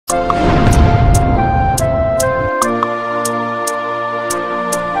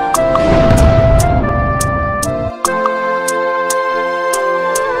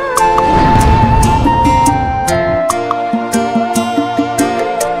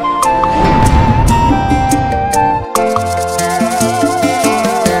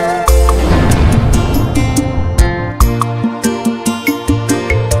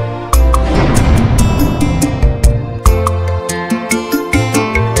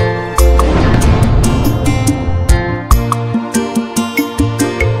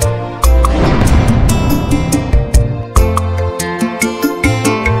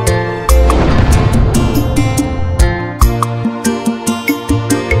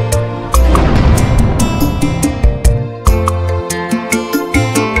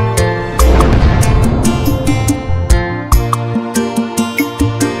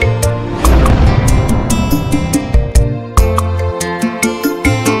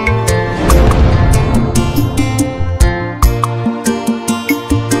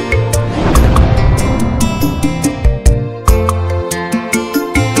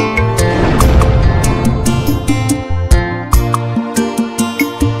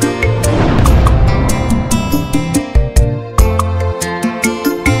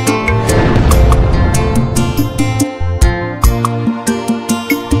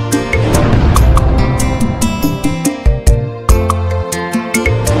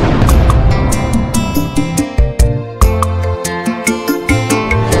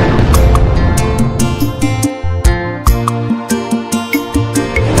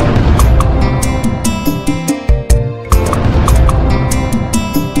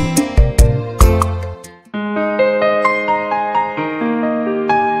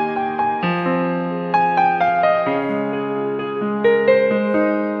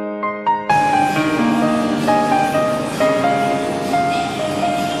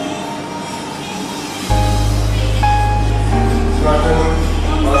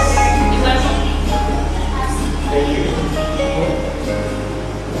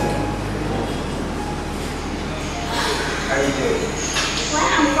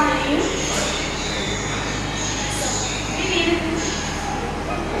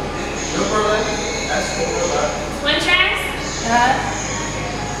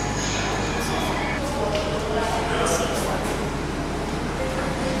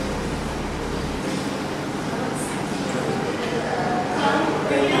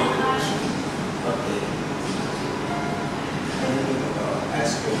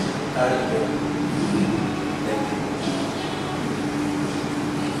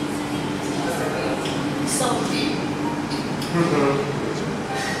Well,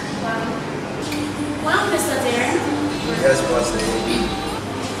 Mr. Deer. Yes, boss.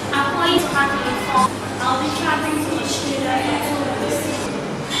 I'm going to have you informed. I'll be traveling to Australia for 2 weeks.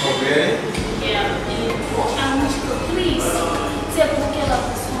 Okay. Yeah. I want you to please take good care of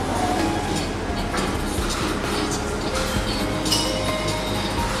this one.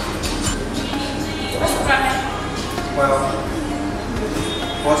 What's the problem? Well,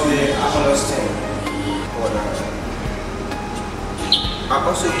 firstly, I understand. But I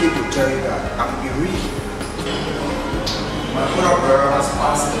also need to tell you that I'm bereaved. My older brother has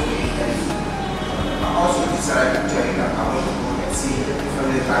passed away, and I also decided to tell you that I want to go and see the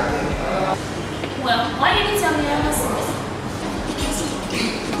family back there. Well, why didn't you tell me ever since?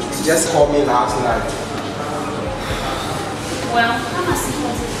 He just called me last night. Well, I'm a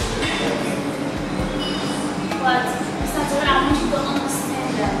sympathy. But, Mr. Torre, I want you to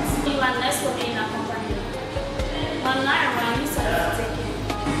understand that you are less for me in a company. When I around, you said to take it.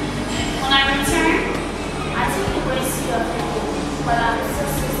 When I return, I think the grace you are people, but I'm so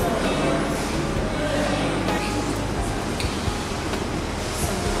sorry.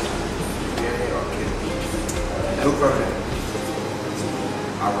 Yeah, okay. No problem.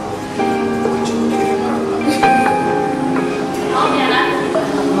 I will put you in. Oh, yeah, that's good.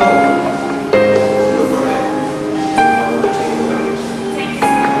 No.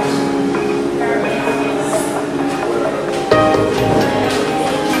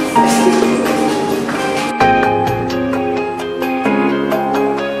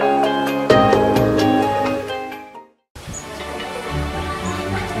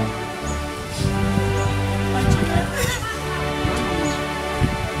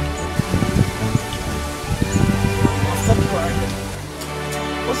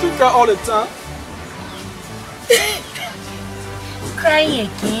 All the time. Crying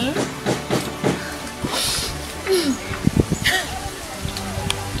again?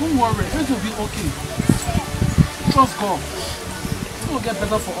 Don't worry, it will be okay. Trust God. It will get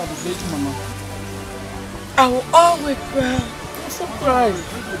better for all the baby, Mama. I will always cry. Stop crying.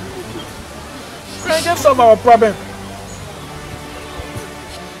 Cry, just solve our problem.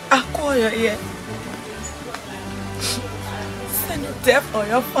 I'll call your ear. Send you death or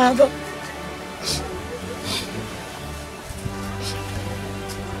your father.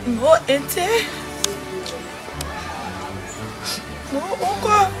 No, ente. No,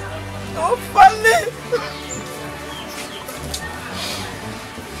 uncle. No, family.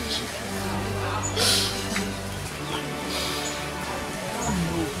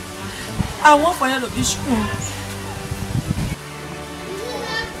 I want for you to be strong.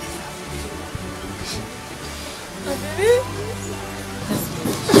 Baby.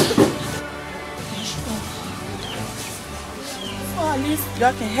 At least you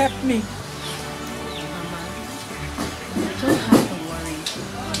can help me. Mama, don't have to worry.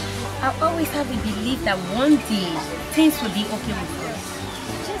 I always have a belief that one day things will be okay with us.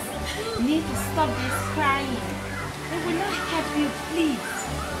 Just need to stop this crying. It will not help you, please.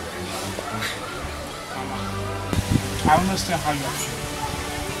 Mama, I understand how you are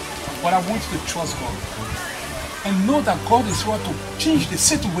feeling, but I want you to trust God and know that God is here to change the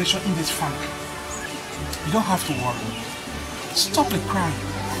situation in this family. You don't have to worry. Stop the crying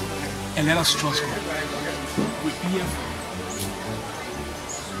and let us trust God. We'll be here for you.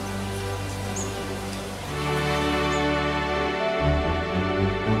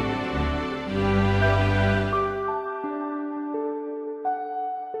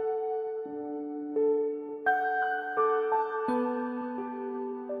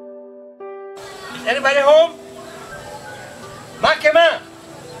 Anybody home? Makema!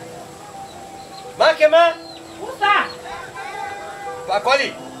 Makema! Who's that? Pakoli!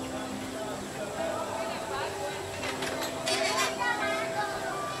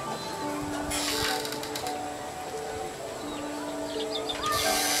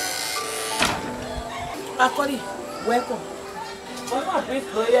 Akoli, welcome. What's my breeze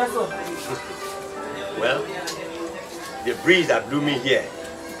blow here, so? Well, the breeze that blew me here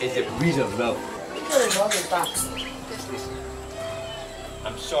is the breeze of love.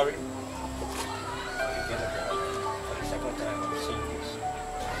 I'm sorry. For the second time I'm seeing this.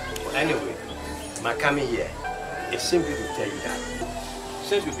 Well, anyway, my coming here is simply to tell you that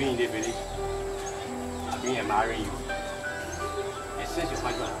since we've been in the village, I've been admiring you. And since your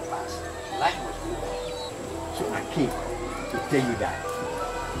husband has passed, life was moving. So I came to tell you that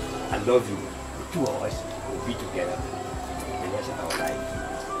I love you. The two of us will be together the rest of our life.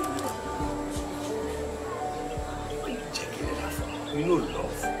 Why are you checking it out for? You know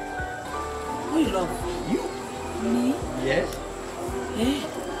love. Who you love? You. Me? Yes. Eh?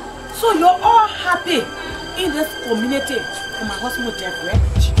 So you're all happy in this community for my husband death,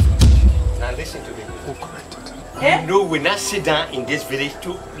 right? Now listen to me. Oh, correct. You know, we not sit down in this village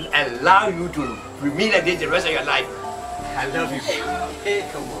to allow you to remain like this the rest of your life. I love you. Hey,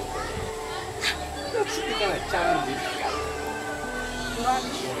 come on. Look, see kind of charming this guy.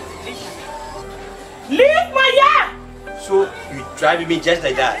 Leave my yard! So you driving me just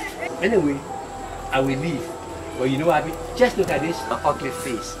like that. Anyway, I will leave. But you know what I mean? Just look at this ugly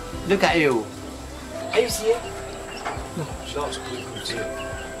face. Look at you. Are you seeing? No, sounds good.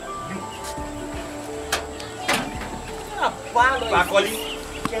 Bakoli.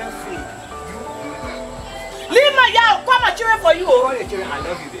 Leave my yard! Come and cheer for you. I love you, baby. I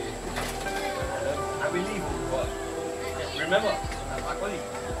love you. I will leave. But remember, Bakoli.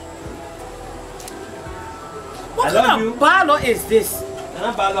 What kind of ballo is this?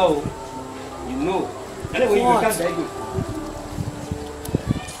 Not ballo. You know. Anyway, you can't very good.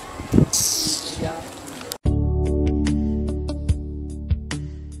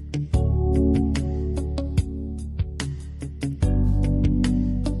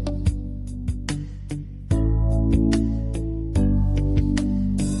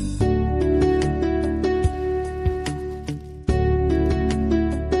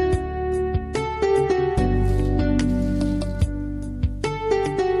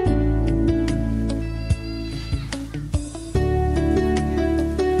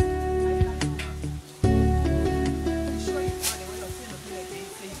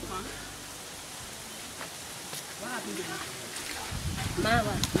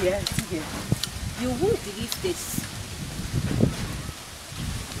 Mama, Yes, you won't believe this.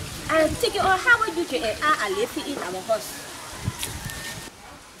 And take it, or how would you get a lady in our house?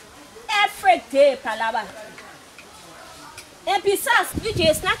 Every day, Palaba. And besides, you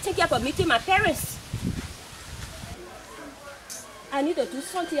just not take care of meeting my parents. I need to do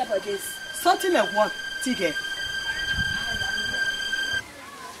something about this. something like what, Tige?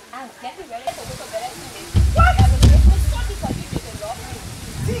 I'm getting ready to go to bed.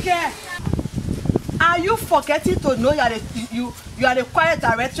 Tige, are you forgetting to know you are the quiet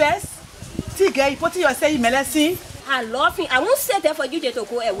directress? Tige, you putting yourself in medicine? I love him. I won't sit there for you to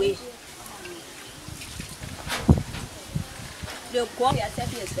go away. The call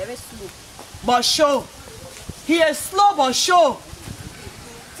yourself is very slow. But sure. He is slow but sure.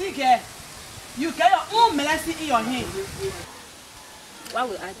 Tige, you get your own medicine in your hand. What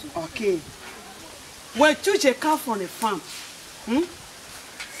will I do? Okay. When Tuche come from the farm,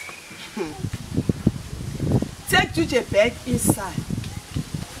 take Tuche back inside.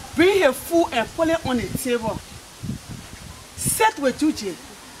 Bring her food and put it on the table. Sit with Tuche.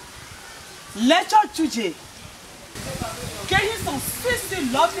 Lecture Tuche. Get him some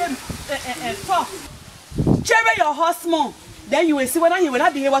sweet, loving talk. Cherish your husband. Then you will see whether he will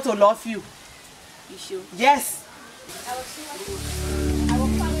not be able to love you. You sure? Yes. I will see what you do. I will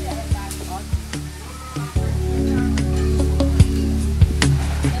follow your advice.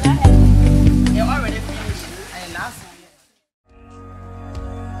 You're already finished. And last one.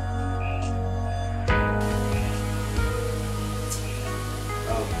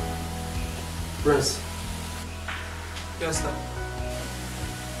 Prince, Yes, sir.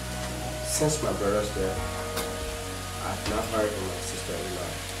 since my brother's death, I've not heard from my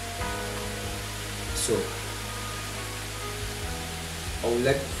sister-in-law. So, I would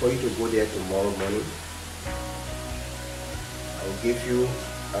like for you to go there tomorrow morning. I will give you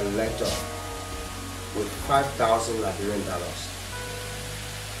a letter with 5,000 Liberian dollars.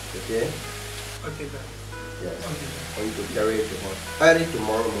 Okay? Okay, then. Yes. Okay. For you to carry it to her early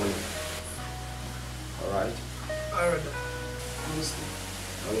tomorrow morning. Alright? Alright, then. Understood.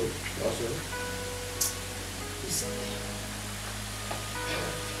 Also,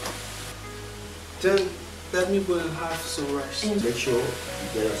 Then let me go and have some rest. make sure you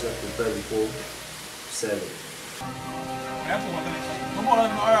get yourself prepared before 7.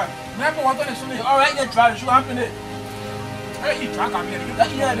 Alright, then try to show up in it. Hey, you try to get it.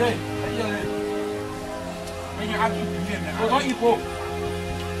 That's yeah, there. When you have to be there, man. Don't eat pork.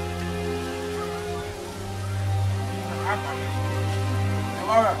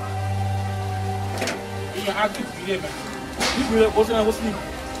 Alright. You have to be there, man. You be there, go sleep.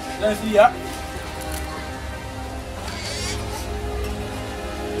 Let's see, yeah.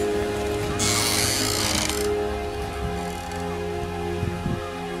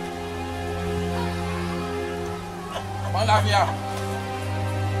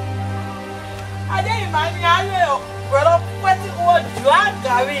 I didn't imagine you brother putting on drag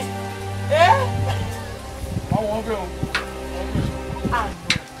Gary. Eh? I won't go. I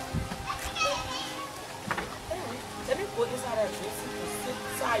know. Let me go inside and sit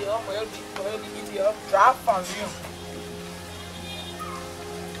Drop from you.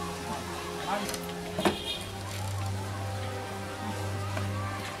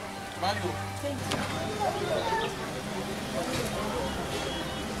 Mario. Thank you.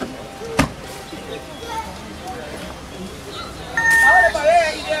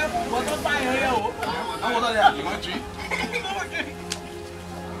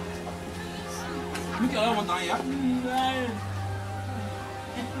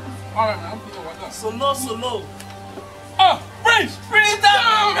 Solo. Oh, Prince! Bring it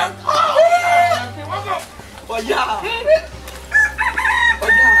down! Oh yeah!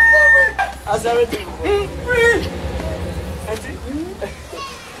 How's everything? Auntie?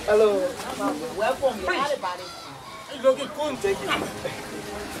 Hello. Welcome, everybody. You looking cool. Thank you.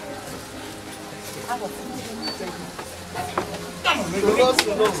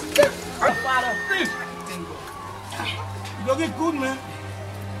 Solo. Father. You looking good, man.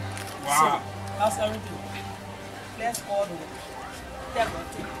 Wow. How's everything? Let's call the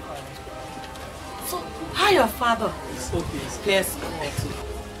So, how your father? It's okay. Let's call too.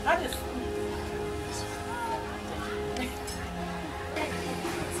 That is.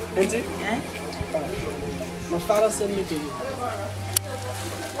 Auntie? My father sent me to you.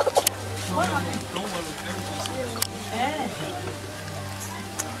 What happened? Don't worry.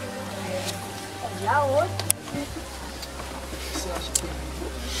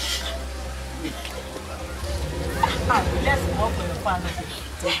 Let's go for your father.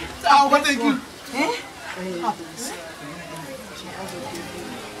 Oh, what thank you.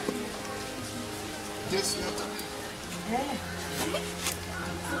 This letter.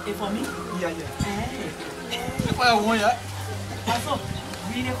 Hey, for me? Yeah. Well, I want you. Maso,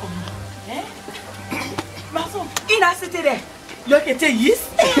 read it for me. Maso, in a city there. Look at this.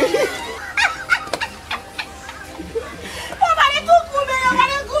 Nobody too good, man.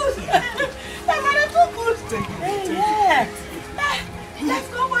 Nobody good. Nobody too good. Thank you. Yeah. Let's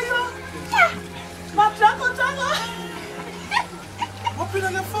go for you. My trago. Open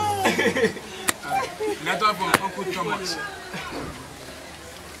on the phone. Letter from Uncle Thomas.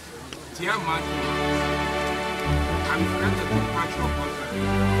 Dear Matthew, I'm glad that the departure of Godfrey.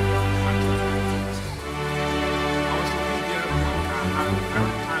 I was looking there when I had a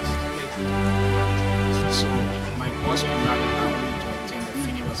very fast schedule. So my boss could not allow me to attend the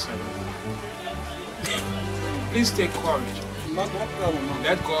funeral ceremony. Please take courage. No problem.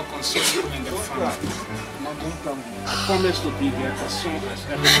 Let God console you and the family. No problem. I promise to be there as soon as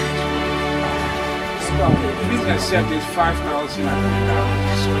everything is ready. Please accept this 5,000 so that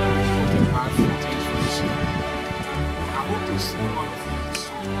we put the bag for things for this year. I hope to see all of you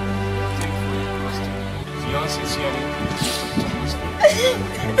soon. Thank you for your question. Yours sincerely, Mr. Thomas.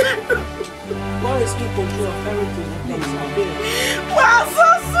 God is in control of everything. Things are there. Wow, so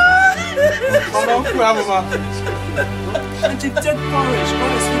soon. Don't cry, Mama. Auntie, take courage.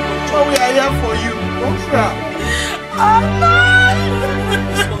 God is in control. Oh, we are here for you. Don't cry. Oh, no.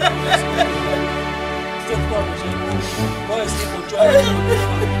 Take courage. God is in control.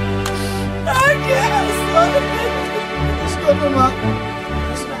 I guess. Let's go, Mama.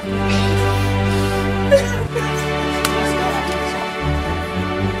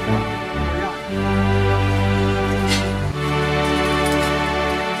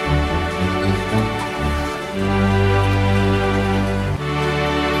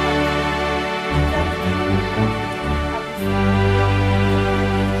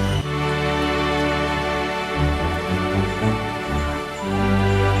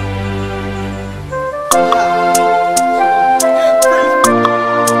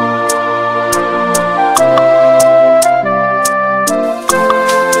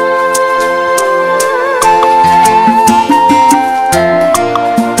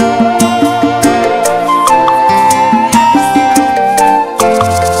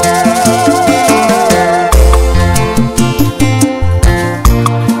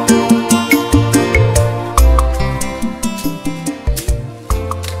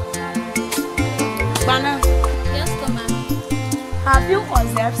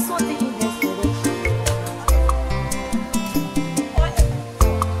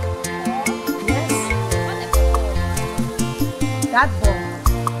 that boy,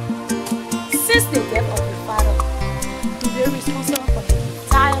 since the death of the father, he's very responsible for the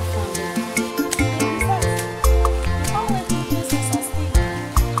entire family. And besides, he always do business and stay.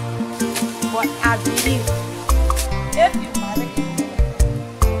 But I believe if you marry a woman,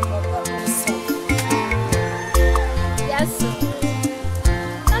 God will yourself. Yes, sir.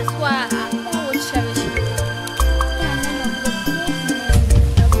 That's why I always cherish you.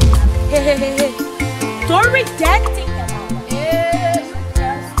 Hey. Don't read that thing about that.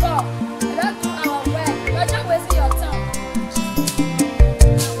 Yes,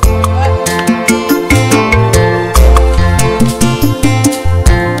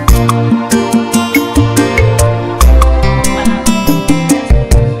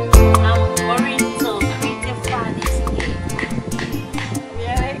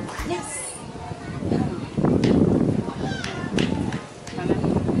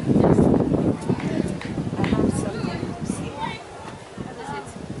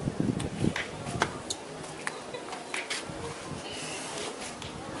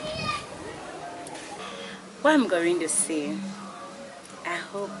 What I'm going to say, I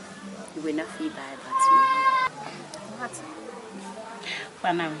hope you will not feel bad about me. What?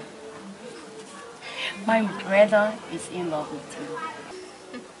 But now, my brother is in love with you.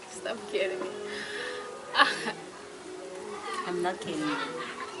 Stop kidding me. I'm not kidding you.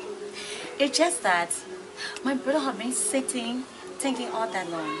 It's just that my brother has been sitting, thinking all that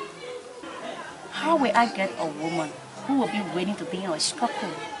long. How will I get a woman who will be willing to be in a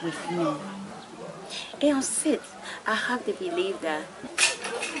struggle with me? And on sit, I have to believe that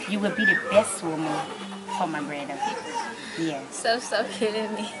you will be the best woman for my brother. Yes. Stop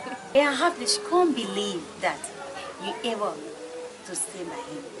kidding me. And I have the strong belief that you're able to stay by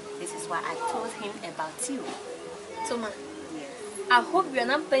him. This is why I told him about you. Toma, Yes. I hope you're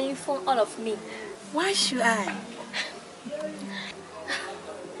not paying for all of me. Why should I?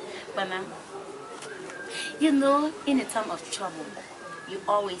 But now, you know, in a time of trouble, you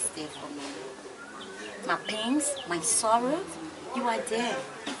always there for me. My pains, my sorrows, you are there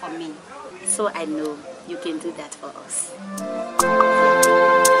for me. So I know you can do that for us.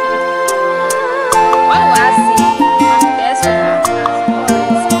 What do I see? My best friend.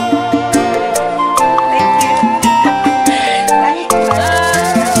 Thank you. Bye.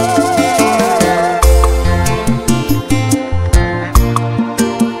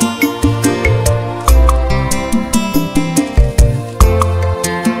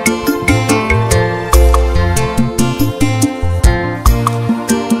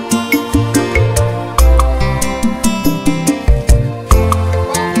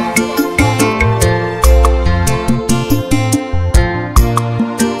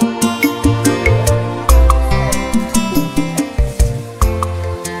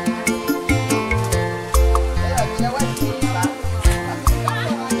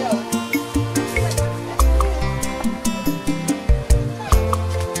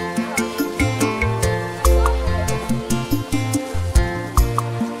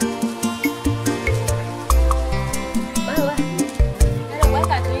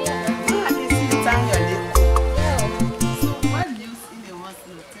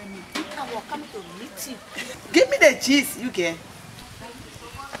 Give me the cheese, you get.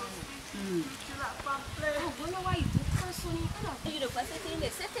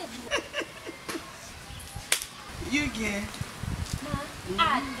 You get.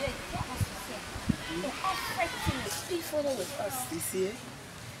 You see?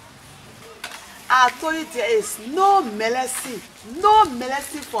 I told you there is no mercy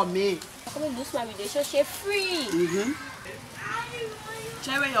for me. I'm going to lose my relationship free.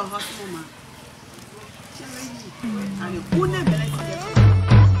 Check where your husband, man. Check where you. And you put them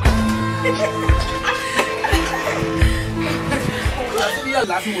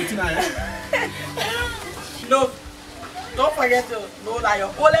No, don't forget to know that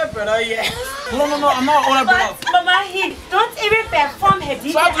your older brother here. No, I'm not older brother. But Mama, he don't even perform her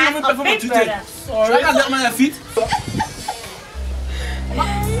duty as a big brother. Should I get my feet?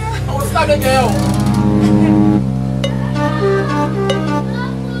 I will start again.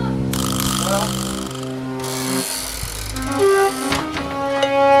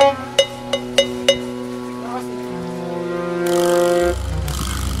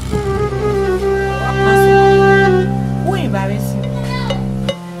 Who embarrassed you?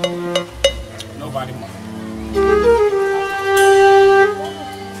 Nobody, Mama.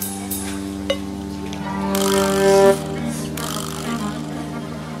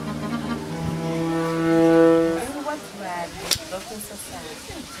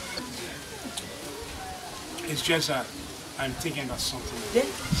 It's just that I'm thinking about something. Then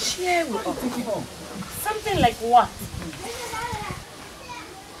share with us. Something like what?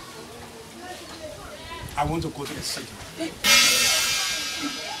 I want to go to the city.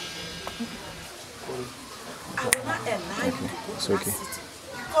 I will not allow you to go to that city.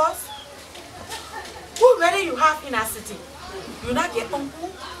 Because who really you have in that city? You not get uncle,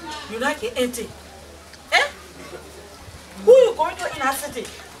 you not get auntie. Eh? Who you going to in that city?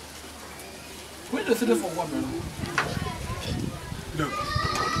 Where the city for what, man? Look,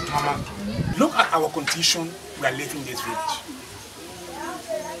 Mama, look at our condition we are living in this village.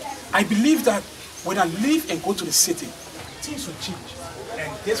 I believe that when I leave and go to the city, things will change. And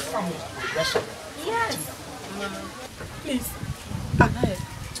this family will rest of it. Yes. Please. Anaya,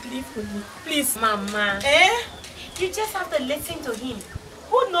 leave with me. Please. Mama. Eh? You just have to listen to him.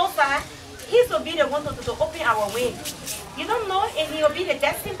 Who knows that? He will be the one to open our way. You don't know if he will be the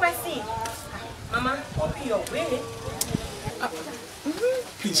destined person. Mama, open your way.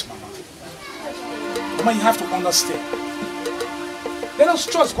 Please, Mama. Mama, you have to understand. Let us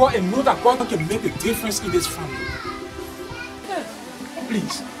trust God and know that God can make a difference in this family.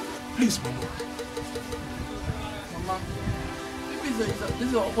 Please. Please, Mama. this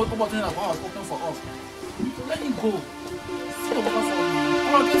is an opportunity that God has opened for us. So let him go. See the worker for me.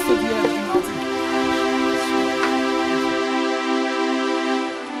 Or I can sit here and do nothing.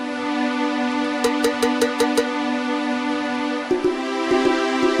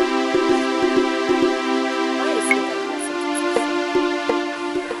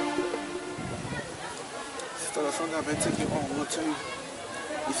 Sister, that's something I've been taking on. I'm going to tell you.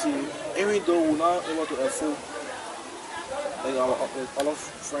 You see, even though we're not able to afford, like a lot of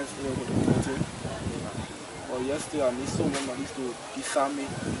friends who are able to afford it, but yesterday I need someone that needs to beside me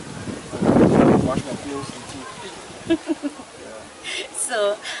and wash my clothes and tea. Yeah.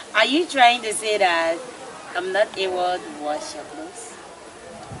 So, are you trying to say that I'm not able to wash your clothes?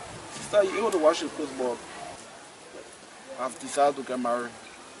 Sister, you're able to wash your clothes, but I've decided to get married.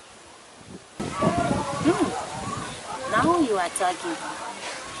 Now you are talking.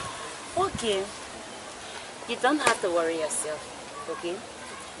 Okay. You don't have to worry yourself, okay?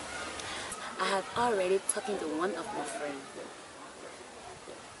 I have already talking to one of my friends.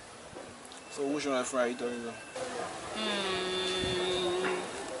 So which one of my friends are you talking to?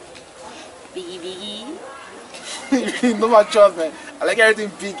 Biggie. No my choice, man. I like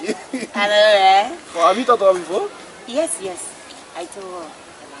everything big. I know, right? Well, have you thought of it before? Yes. I told her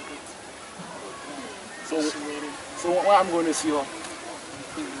about it. She's waiting. So when I'm going to see her?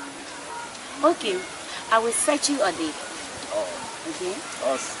 Okay. I will set you a date. Oh. Okay?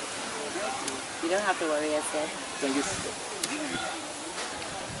 Us. You don't have to worry yourself. Thank you, sister.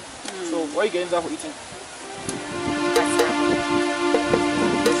 So what are you getting there for eating?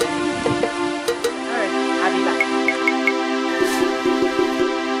 Alright, I'll be back.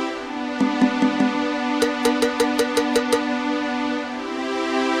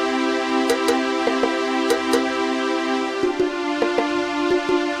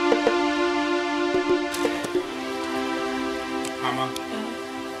 Mama,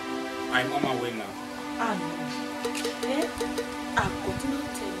 I'm on my way now. I continue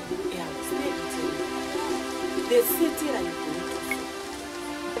telling you, I will stay with you. The city that you're going to,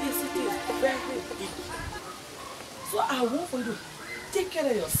 the city is very big. So I want for you to take care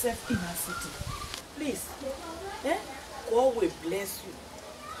of yourself in that city. Please. God will bless you.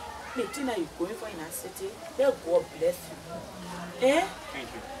 The thing that you're going for in that city, let God bless you. Thank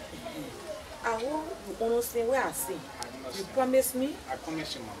you. I hope you understand what I say. You promise me? I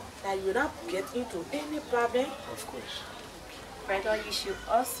promise you, Mama. That you will not get into any problem? Of course. Brother, you should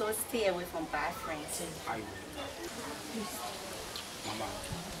also stay away from bad friends. I will. Mama,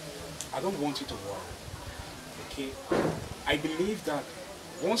 I don't want you to worry. Okay? I believe that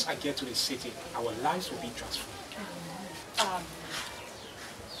once I get to the city, our lives will be transformed.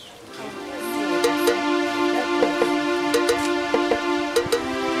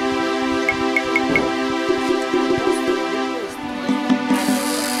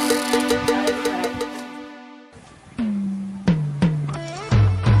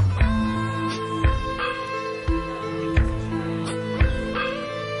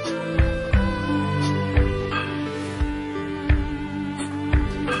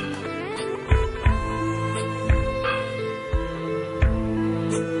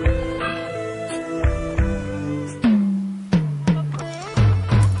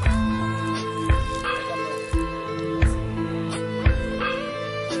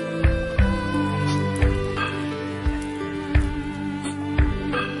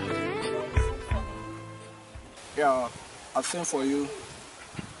 Yeah, I sent for you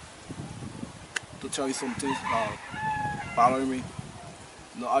to tell you some things about bothering me.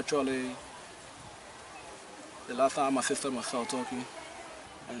 No, actually, the last time my sister and myself talking,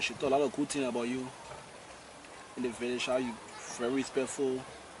 and she told a lot of good things about you in the village, how you very respectful,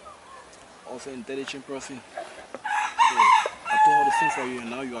 also intelligent person. So I told her the same for you, and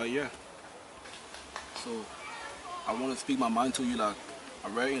now you are here. So I want to speak my mind to you that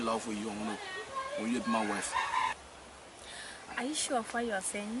I'm very in love with you. I want you to be my wife. Are you sure of what you are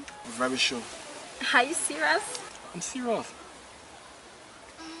saying? I'm very sure. Are you serious? I'm serious.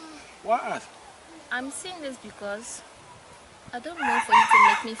 Why? I'm saying this because I don't want for you to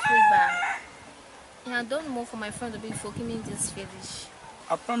make me feel bad. And I don't want for my friend to be fucking me in this village.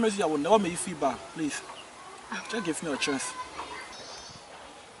 I promise you I will never make you feel bad. Please. Just give me a chance.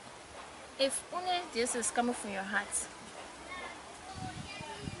 If only this is coming from your heart.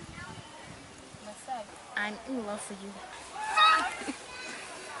 I'm in love with you.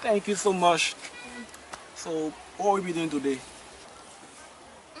 Thank you so much. So, what will we be doing today?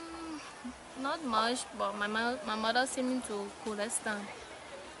 Not much, but my mother sent me to cool us down.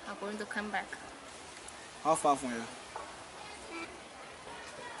 I'm going to come back. How far from here?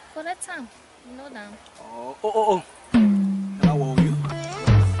 For that time, you know that. Oh. And how old are you?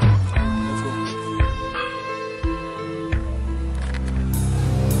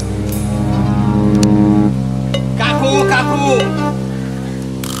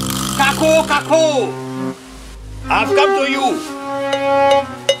 Kako! I've come to you.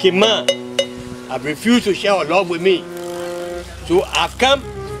 Kima, I've refused to share your love with me. So I've come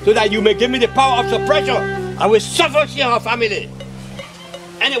so that you may give me the power of suppression. I will suffer share her family.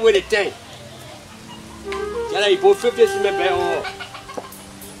 Anyway, the thing. You both 50 cents.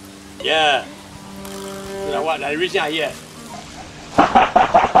 Yeah. You know what? That's the reason I'm here.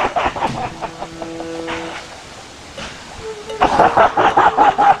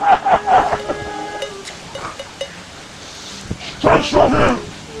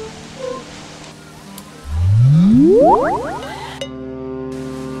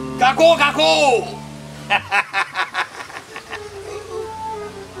 Kako!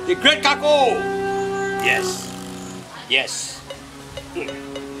 The great Kako! Yes.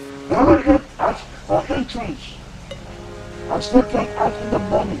 Never get out for entrance. And still get out in the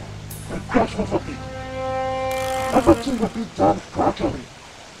morning and cross over it. Everything will be done gradually.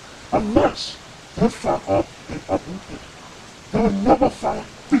 Unless they fuck up and uproot it, they will never find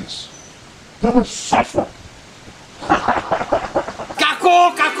peace. They will suffer.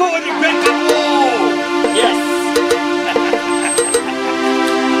 Kako, the great Kako! Yes.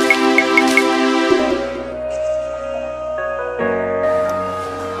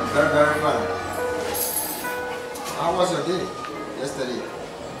 Very fine. How was your day yesterday?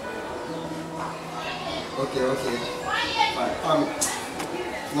 Okay. Fine.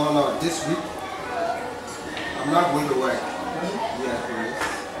 No, this week I'm not going to work. Yeah, please.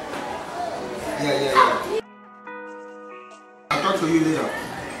 Yeah. I'll talk to you later.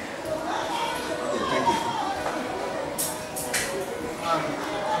 Okay, thank you.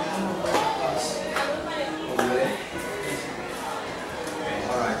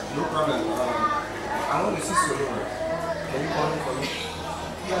 Alright, no problem. I want to see Solomon. Can you call him for me?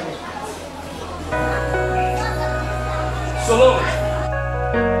 Solomon!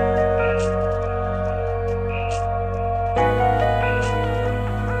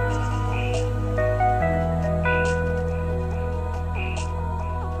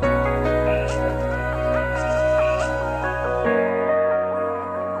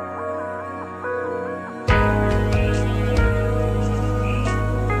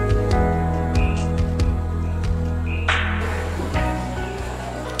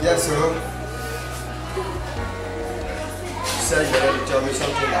 Yes, sir. You said you wanted to tell me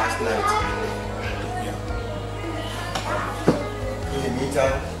something last night. Yeah. In the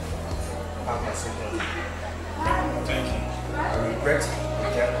meantime, have my sympathy. Thank you. I regret the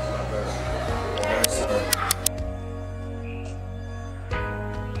death of my brother. I'm very sorry.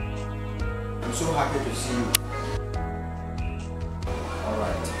 I'm so happy to see you.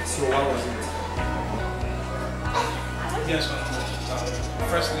 Alright, so what was it? Yes,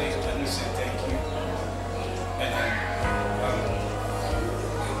 firstly, let me say thank you. And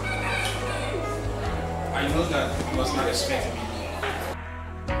I know that it was not expected me,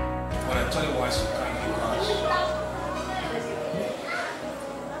 but I thought it was to come because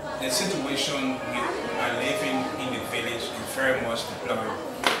the situation we are living in the village is very much deplorable.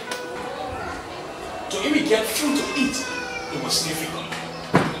 To even get food to eat, it was difficult.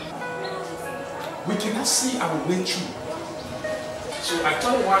 We cannot see our way through. So I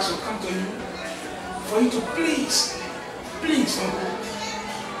thought it was to come to you for you to please, uncle,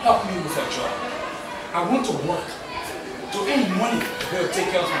 help me with a job. I want to work, to earn money to be able to take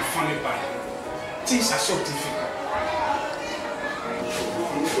care of my family back. Things are so difficult.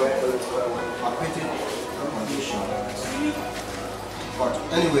 But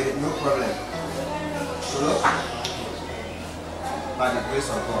anyway, no problem. So look, by the grace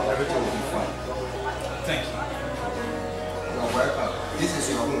of God, everything will be fine. Thank you. You're welcome. This is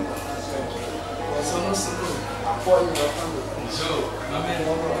your home. So, I mean,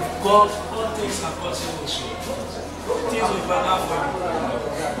 God, all things are possible, so things will be out for you.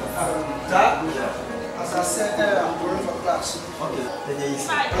 Dad, as I said, I'm going for class. Okay, take it easy.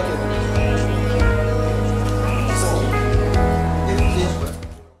 Okay. So, if things were...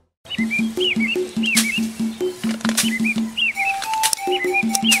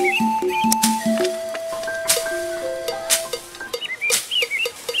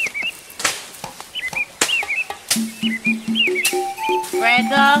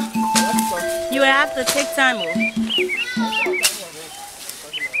 Brother, you will have to take time.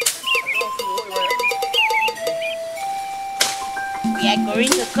 We are going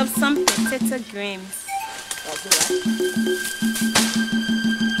to cook some potato greens.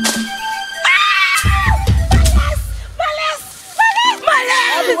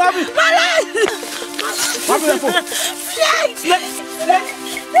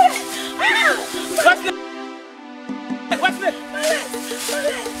 What's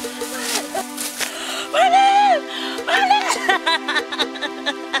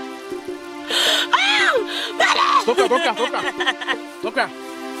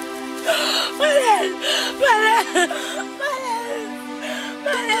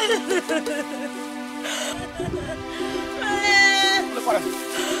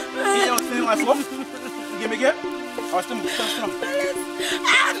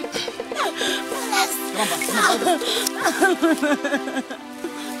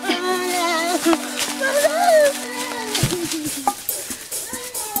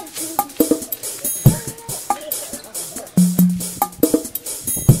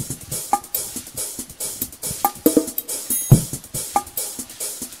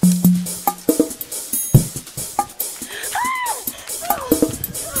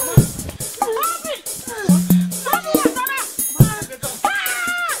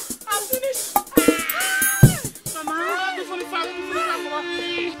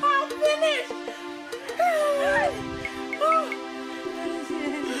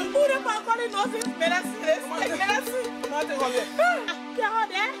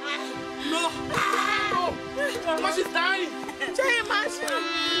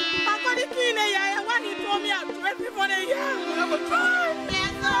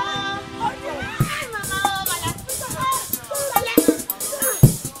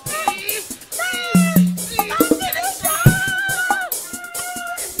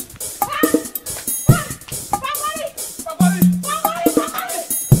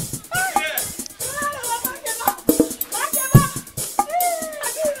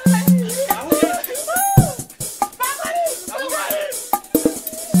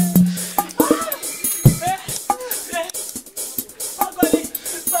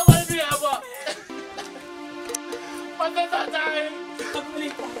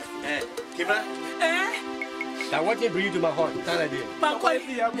Now what did bring you to my heart? Tell me.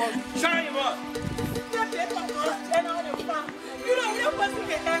 Sorry, boy.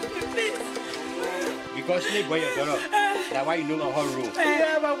 Because sleep when you're shut up. That's why you know my whole room.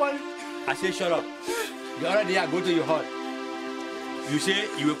 I say shut up. The other day I go to your heart. You say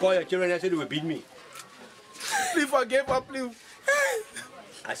you will call your children and say they will beat me. Please forgive her, please.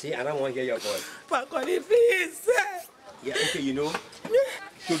 I say I don't want to hear your voice. Pakoli, please. Yeah, okay, you know.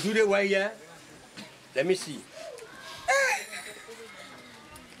 To do the way here, let me see.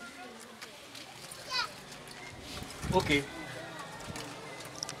 Okay.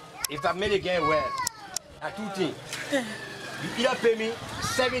 If I made it again well, I two things. You either pay me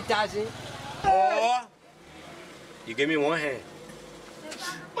 7,000 or you give me one hand.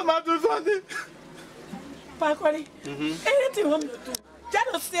 Mama, do something. Pakoli, anything you want me to do,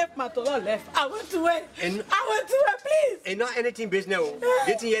 just save my dollar left. I want to wait. I want to wait, please. And not anything business.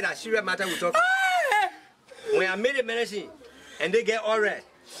 Getting here that serious matter we talk. When I made a medicine and they get all right,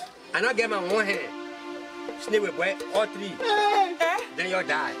 and I get my one hand, snake will break all three. Then you'll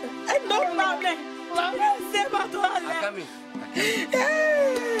die. No problem. Save my dollar left. I'm coming.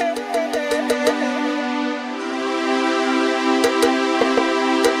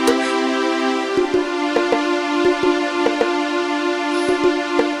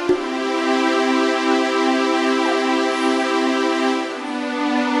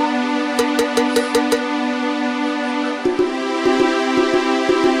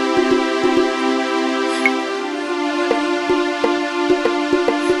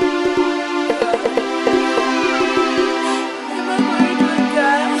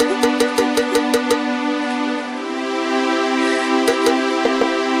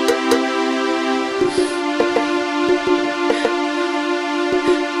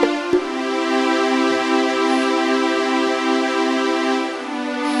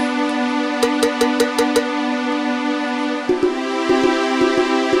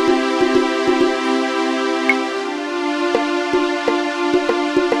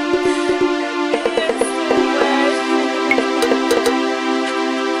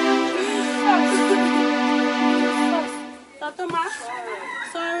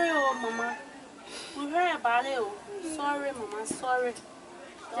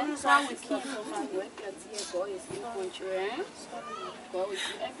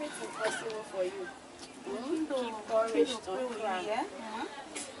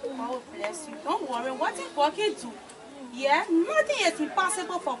 Yeah, nothing is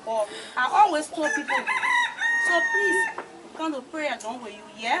impossible for God. I always told people. So please, come to prayer, don't worry.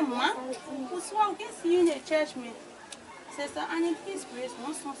 Yeah, ma. So I can see you in the church, man. Sister Annie, please grace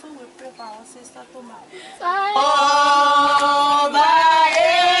one song so we pray for our sister Thomas. Jehovah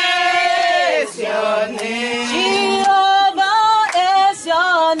is your name. Jehovah is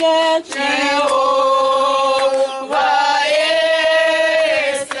your name. Jehovah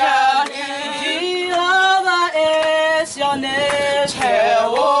is your name. Jehovah is your name.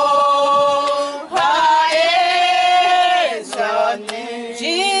 Jehovah is your name.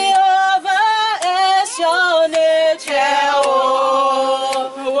 Jehovah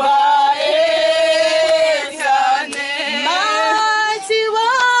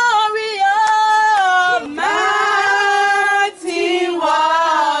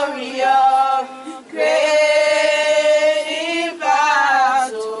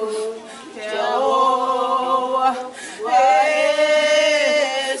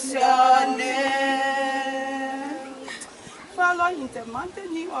the mighty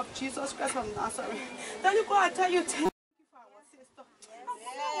name of Jesus Christ of Nazareth. Daddy God, I tell you, thank you for our sister.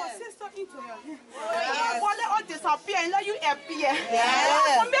 Our sister into your hand. God, let all disappear and let you appear.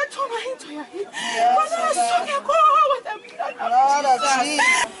 Commit Thomas into your hand. God, let us soak your God with the blood of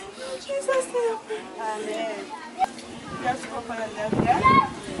Jesus. In Jesus' name. Amen. Let's go for your left here.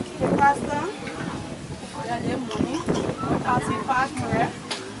 Pastor, your name money. 1,500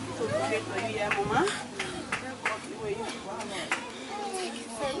 to give to you, Mama.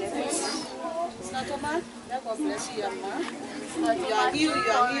 God bless you, young man. You are healed,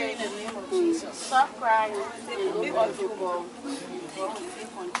 you are healed in the name of Jesus. Stop crying. Look unto God.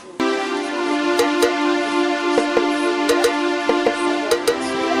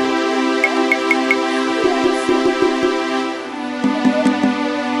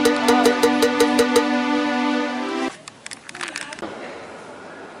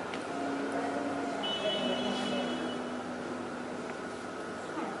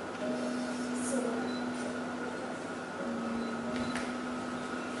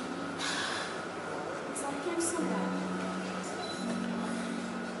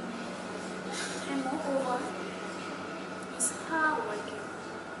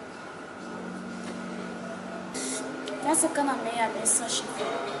 That's the kind of man I've been searching for.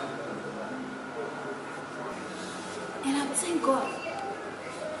 And I thank God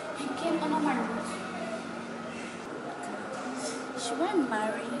he came under my roof. Should I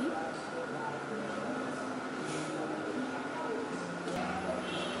marry him?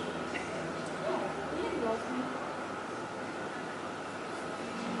 Will he love me?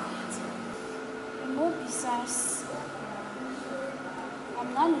 God. And more besides, I'm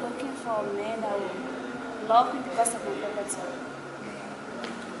not looking for a man that will love me because of my property.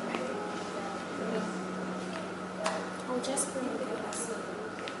 I'll just pray with myself.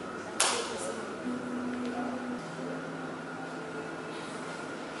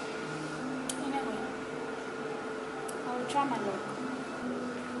 Anyway, I will try my luck.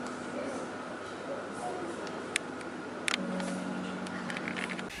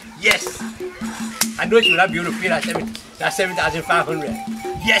 Yes! I know she will not be able to pay that 7,500.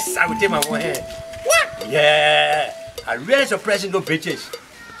 Yes, I will take my one hand. What? Yeah! I really suppressing those bitches.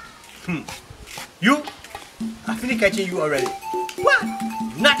 You? I finished catching you already. What?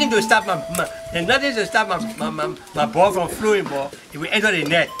 Nothing to stop my ball from flowing, boy. It will enter the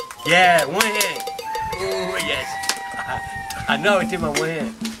net. Yeah, one hand. Oh yes. I know I will take my one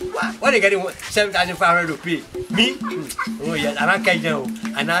hand. What are they getting 7,500 to pay? Me? Oh yes, and I catch them.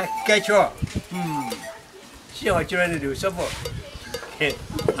 And I catch her. She and her children to do so for.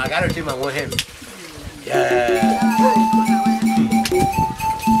 I gotta take my one hand. Yeah.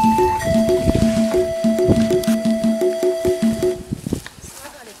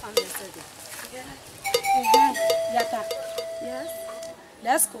 Yes?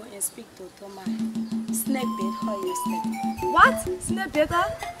 Let's go and speak to Thomas. Snake bait her yesterday. What? Snake bait her?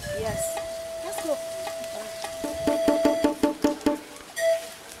 Yes. Let's go.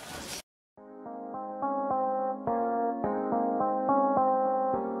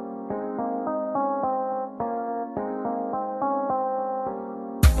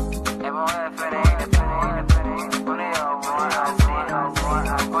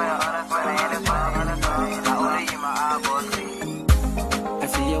 I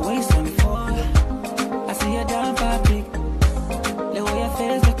see your waist on the floor. I see your down fabric. The way your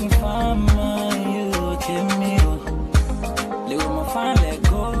face looking fine, you kill me. Look at my fine let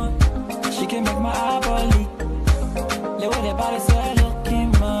go. She can make my eyeball leak. The way that body say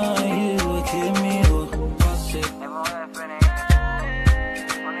looking man, you kill me. Boss it.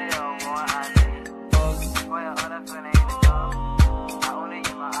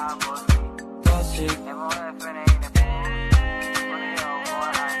 Boss it.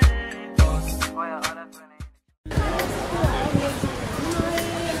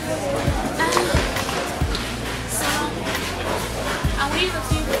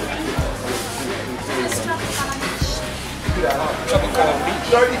 Tropical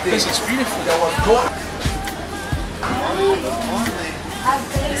beach. This is beautiful. I've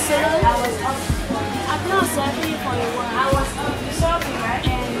been observing you for a while. I was observing, right?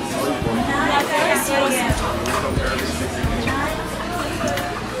 And you are very serious.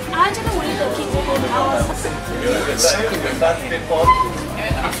 I actually wanted to keep it going. I was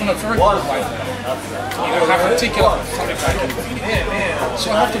I'm from a very good life. You don't have to take care of the family back in Liberia.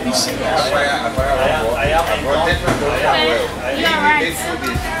 So I have to be serious. You are right.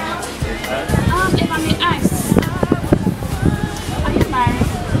 If I may ask, are you married?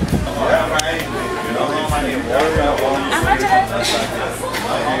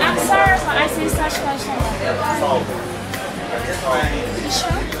 I'm sorry for asking such questions.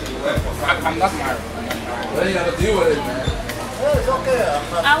 I'm not married. Well, you gotta deal with it, man. Yeah, it's okay.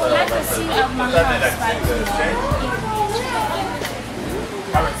 I would like to see you at my house by tomorrow.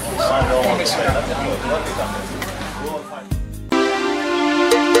 Promise you that.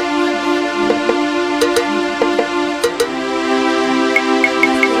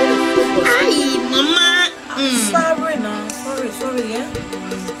 Hi, Mama. Sorry, no. Sorry, yeah.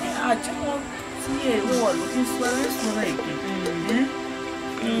 I just want to see it. We were looking for it.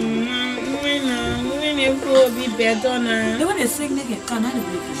 When you go be better now. They want to sing again. Can I do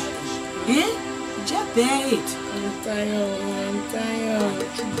it? Eh? Just bear it. I'm tired.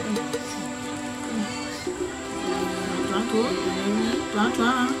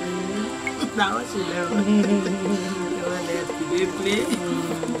 That was it. Play.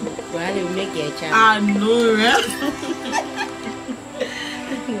 Why do you make your child? I know, right?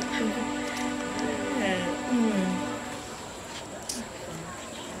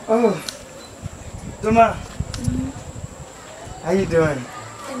 Oh, Toma. How you doing?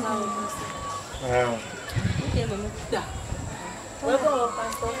 Wow. Okay, Mama. Welcome,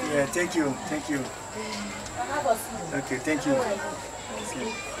 Pastor. Yeah, thank you. Okay, thank you.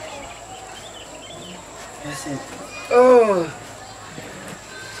 That's it. Oh,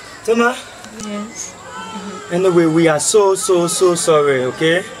 Toma. Yes. Anyway, we are so sorry,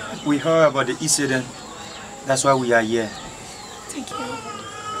 okay? We heard about the incident. That's why we are here. Thank you.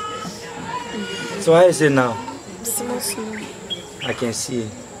 So how is it now? Slow. I can see. I'm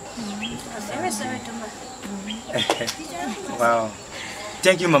very sorry, Toma. Wow.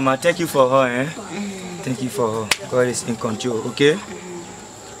 Thank you, Mama. Thank you for her, eh? Thank you for her. God is in control, okay?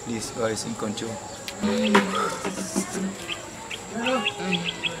 Please, God is in control.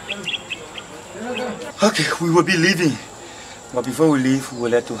 Okay, we will be leaving. But before we leave, we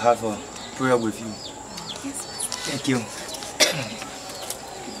would like to have a prayer with you. Thank you.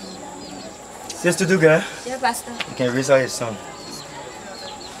 Sister Duga, Yeah, Pastor. you can raise our song.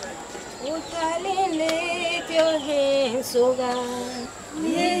 Oh, darling, lift your hands, oh God.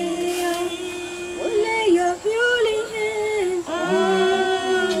 Yeah. Oh, lay your healing hands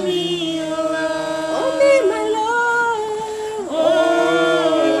on me, oh Lord. Oh, be my Lord.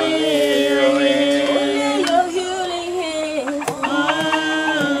 Oh, lay your healing hands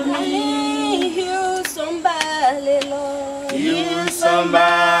on me. Heal somebody, Lord. Heal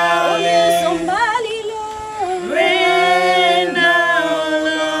somebody. Heal somebody, Lord. Rain down,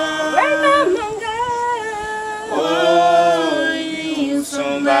 Lord. Rain down, my God. Oh, heal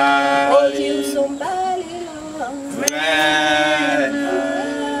somebody. Oh, heal somebody, Lord. Rain.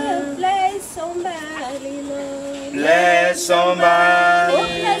 Bless somebody, Lord. Bless somebody. Oh,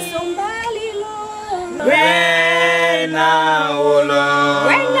 bless somebody, Lord. Rain now, oh Lord.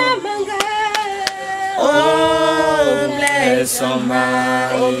 Rain down, my God. Oh, bless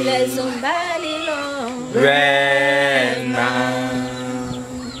somebody. Oh, bless somebody, Lord. Rain now.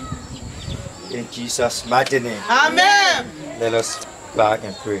 In Jesus' mighty name. Amen. Let us bow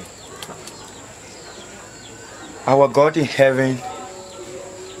and pray. Our God in heaven,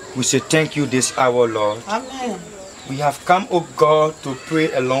 we say thank you this hour, Lord. Amen. We have come, oh God, to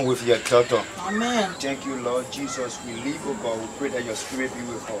pray along with your daughter. Amen. Thank you, Lord Jesus. We live, oh God. We pray that your spirit be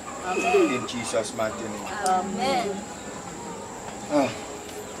with her. Amen. In Jesus' mighty name. Amen. Oh.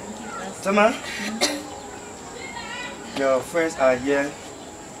 Toma, your friends are here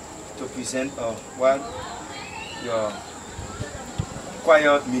to present what your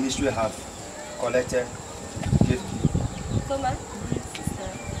choir ministry have collected.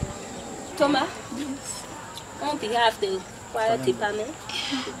 Toma, on behalf of the choir department,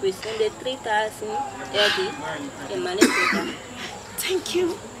 we present the 3,000 LD in Manitoba. Thank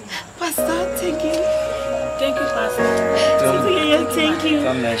you, Pastor. Thank you. Thank you, Pastor. Thank you.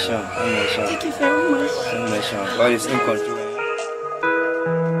 Come nation. Thank you very much. Come nation. God is in control.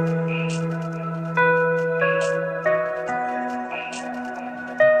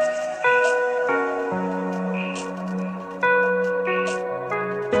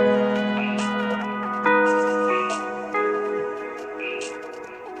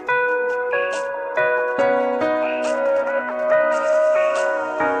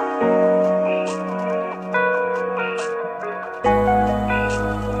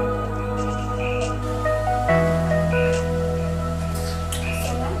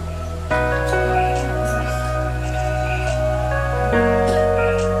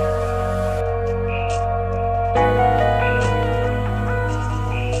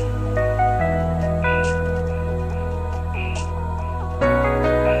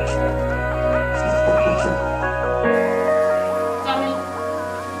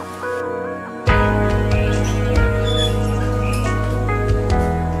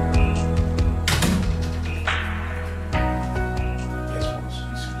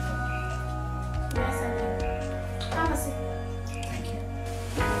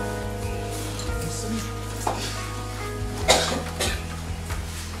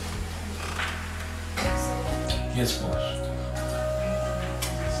 Yes, boss.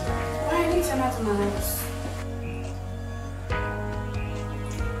 Why didn't you come out to my house?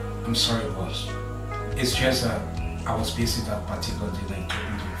 I'm sorry, boss. It's just that I was busy that particular day that you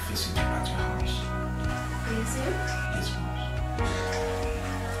told me to visit you at your house. Busy? Yes, boss.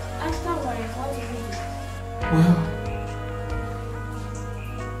 After work, what do you mean? Well,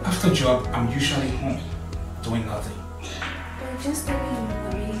 after job, I'm usually home, doing nothing. But just told me you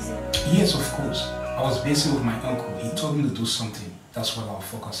were busy. Yes, of course. I was busy with my uncle. He told me to do something. That's what I was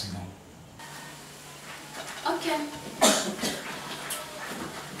focusing on. Okay.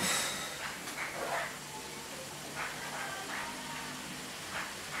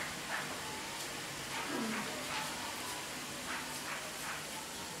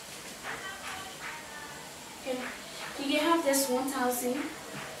 You can have this 1,000. You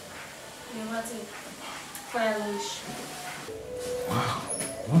want it for your lunch. Wow,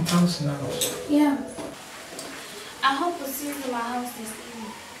 $1,000. Yeah. I hope to see you in my house this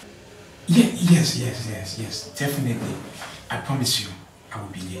evening. Yes, definitely. I promise you, I will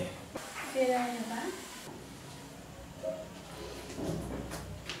be there. Feel that in your back?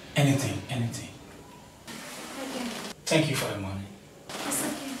 Anything. Okay. Thank you for the money. It's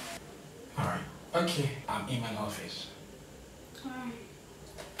okay. Alright. Okay, I'm in my office. Alright.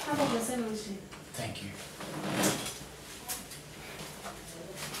 Have a blessed lunch. Thank you.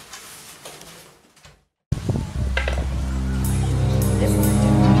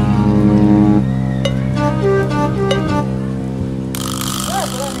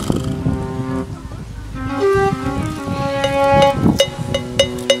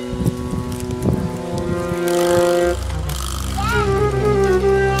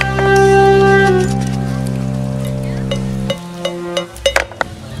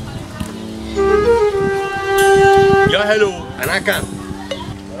 Hello, and I can.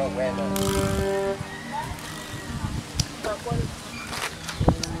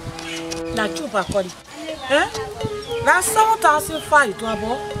 Na chupa kori. That's 7,500 to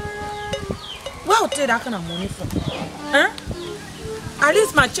abo. Where will take that kind of money from? At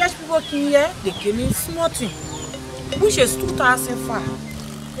least my church people came here, they gave me small thing, which is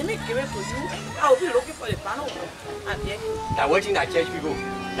 2,500. Let me give it to you. I will be looking for the panel. Now watching that church people,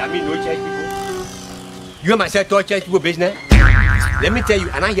 that means no church people. You and myself talk church people business. Let me tell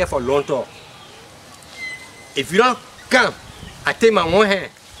you, and I'm here for long talk. If you don't come, I take my one hand.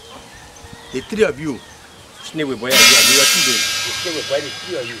 The three of you, snake with boy, you are 2 days. The snake with boy, the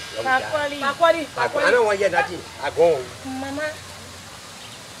three of you. Pakwali. I don't want to hear nothing. I go. Mama,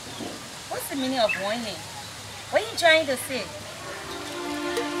 what's the meaning of whining? What are you trying to say?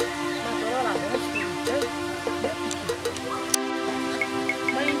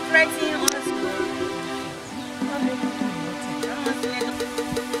 When you threaten on the school,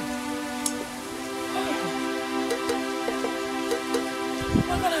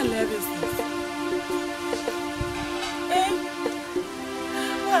 what kind of level is this?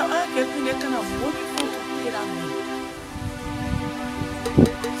 Well, I get that kind of money for to pay that money.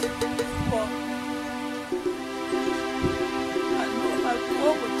 But I know my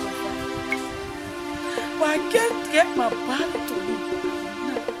God will provide. But I can't get my body to me.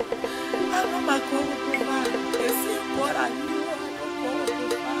 I know my God will provide. The same God I know, God will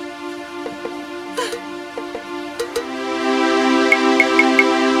provide.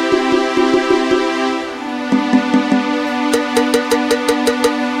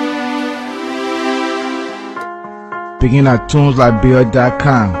 Begin at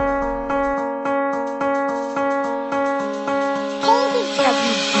tunesliberia.com.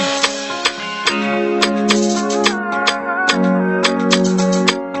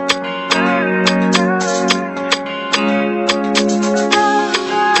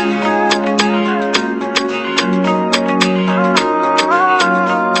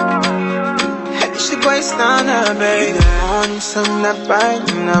 Something that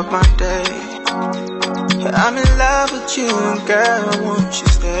brighten up my day. I'm in love with you, and girl, won't you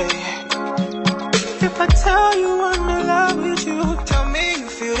stay? If I tell you I'm in love with you, tell me you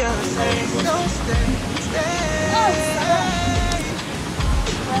feel the same. So stay.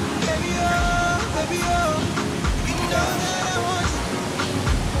 Baby, oh, you know that I want you,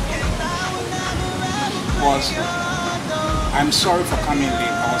 and I will never ever break your heart. I'm sorry for coming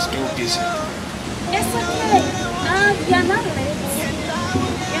late. I was still busy. It's okay. You're not late.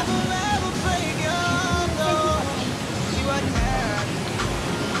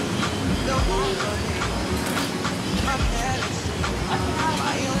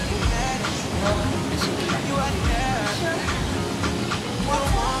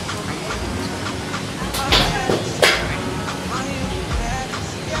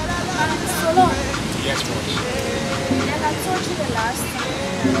 Yes, boss. Like I told you the last time,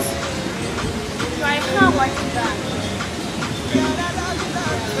 you are a hard working guy.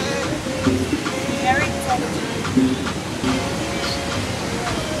 Very intelligent.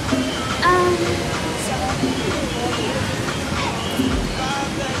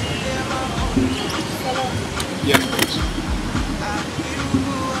 Yes, boss.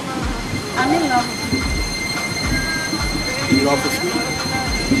 I'm in love with you. In love with me?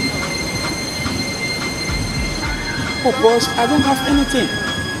 Oh, boss, I don't have anything.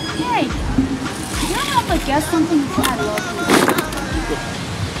 Hey, you don't have to get something before I love you.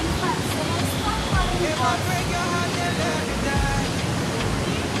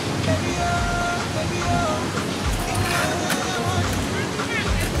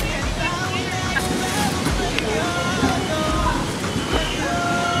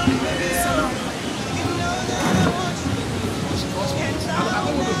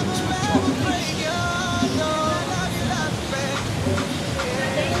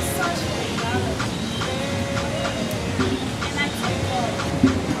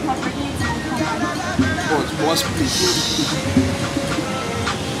 Boss, please.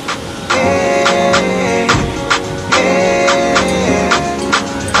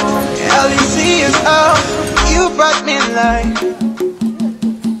 LEC is up, you brought me life.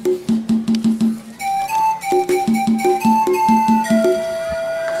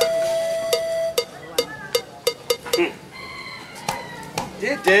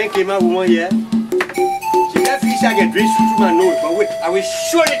 This damn came out woman here. She got fish I can drink through my nose, but wait, I will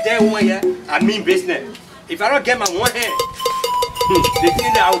show the damn woman here. I mean business. If I don't get my one hand, the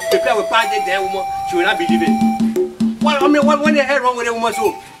thing that I will prepare with part of the damn woman, she will not believe it. What the hell wrong with the woman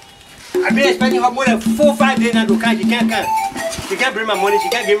so? I've been expecting her more than 4 or 5 days now to come. She can't come. She can't bring my money. She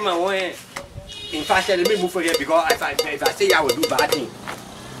can't give me my one hand. In fact, let me move for here because if I say I will do bad thing.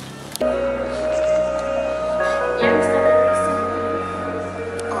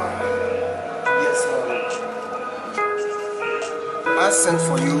 Yes, I sent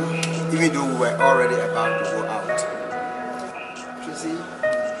for you even though we were already about to go out. You see,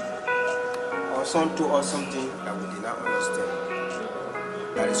 our son told us something that we did not understand.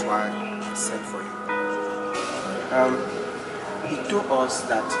 That is why I sent for you. He told us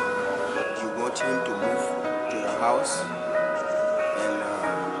that you want him to move to your house, and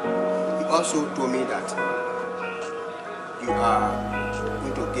he also told me that you are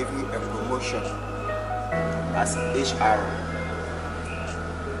going to give him a promotion as HR.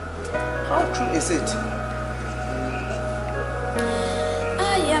 How true is it?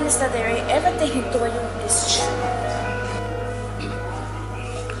 Yeah, Mr. Derry, everything he told you is true.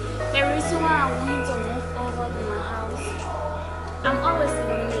 The reason why I want him to move over to my house, I'm always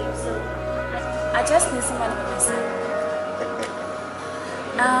lonely, so I just need somebody by my side.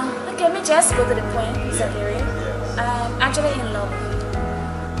 Okay, let me just go to the point, Mr. Derry. I'm actually in love.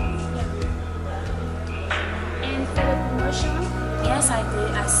 And for the promotion, yes, I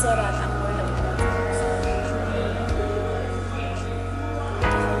did. I said that I'm going to promote.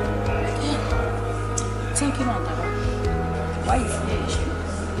 Thank you, Mother. Why is the issue?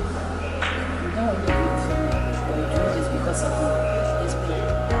 You don't want to do it for me, but you do this because of this pain.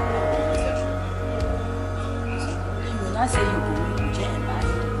 You will not say you believe in Jay and I.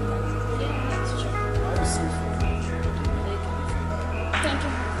 Yeah, that's true. I will sing for you. Thank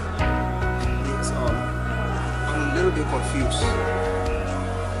you. Yes, I'm a little bit confused.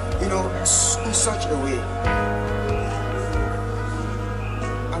 You know, in such a way,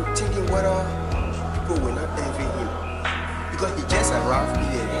 I'm thinking whether people will not envy him because he just arrived in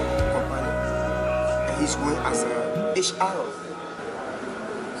a company and he's going as a HR.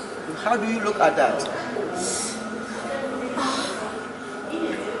 How do you look at that?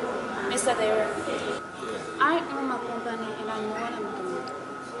 Mr. Derry, I own my company and I know what I'm doing.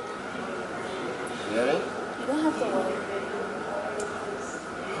 Really? You don't have to worry.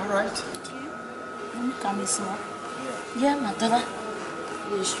 All right. Let me come small. Yeah, my daughter.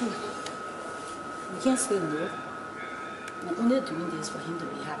 It's true. We can't say no. We're only doing this for him to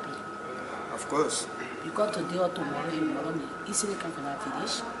be happy. Of course. Because today or tomorrow he will easily come to that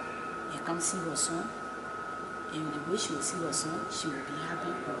village and come see your son. And the way she will see your son, she will be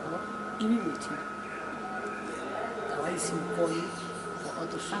happy for her, even with you. Otherwise he will call you for all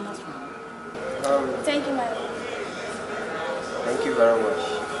the finance from you. Thank you, my love. Thank you very much.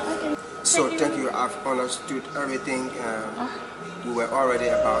 Okay. So thank you. I've understood everything. We were already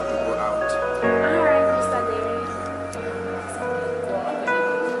about to go out. Alright, Mr. Derry.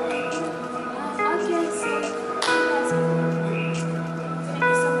 Okay, so thank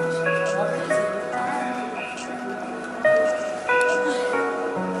you so much.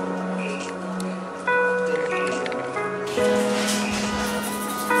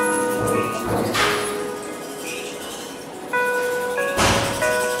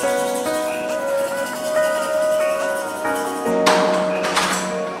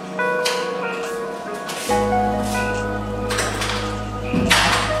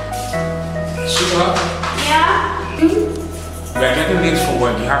 getting late for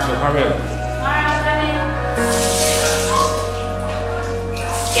work. You have to hurry up. Alright, honey.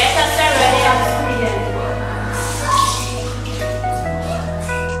 Get yourself ready. I'm free then.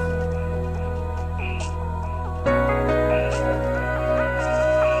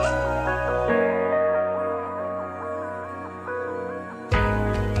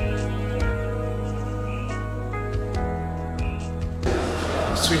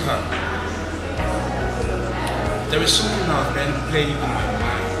 Sweetheart, there is something I've been playing on my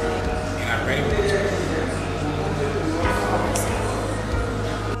mind, and I really want to.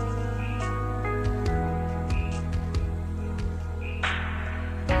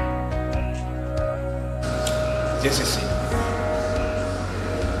 This is it.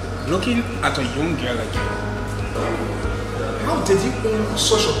 Looking at a young girl like you, how did you own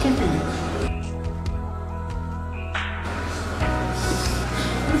such a company?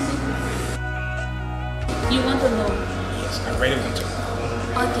 You want to know? Yes, I really want to.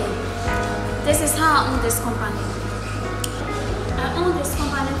 Okay. This is how I own this company. I own this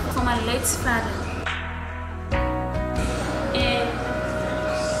company for my late father. And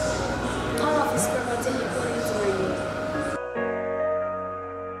all of his property he put into my name.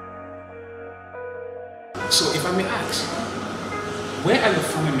 So if I may ask, where are your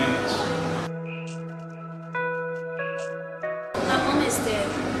family members? My mom is dead.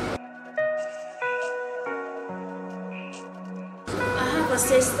 A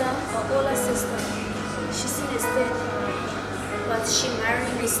sister, or older sister, she's in the state, but she married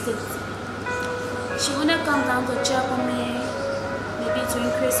in the state. She wanna come down to check on me, maybe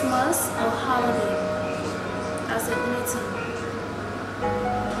during Christmas or holiday. That's the only time.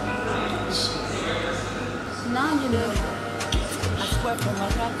 Now you know.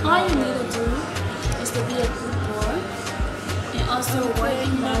 All you need to do is to be a good boy and also work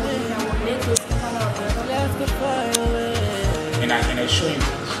in my way that will make this company a better. And I can assure you,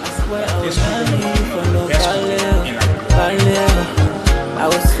 I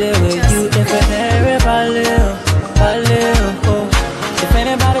will stay with you if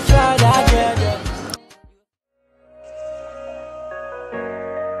anybody try that.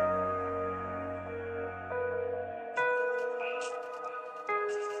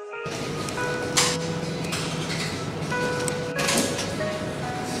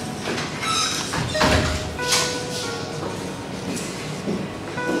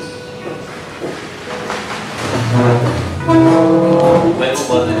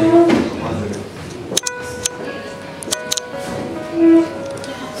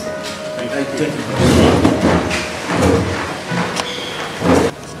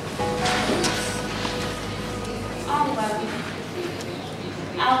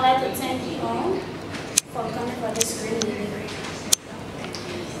 I would like to thank you all for coming for this great meeting.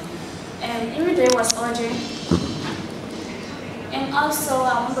 And every day was urgent. And also I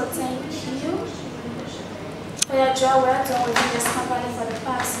want to thank you for your job well done within this company for the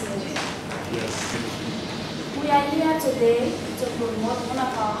past year. Yes. We are here today to promote one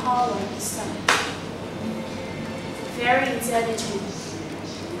of our hallways, son. Very intelligent.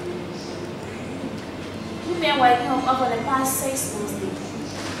 We've been working on over the past 6 months now.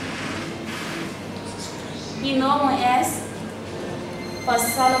 He known as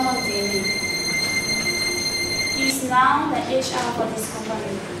Solomon Daly. He's now the HR for this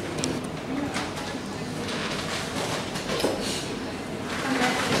company.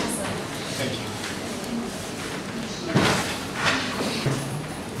 Thank you.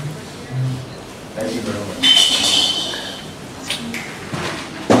 Thank you very much.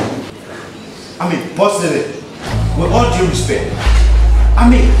 I mean, personally, with all due respect, I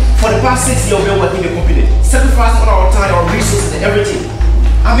mean, for the past 6 years we've been working in the company, sacrificing all our time, our resources and everything.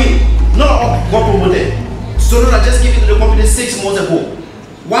 I mean, none of us got promoted. Solo I just gave it to the company 6 months ago.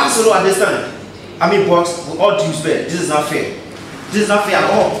 Why Solo at this time? I mean, boss, with all due respect, this is not fair. This is not fair at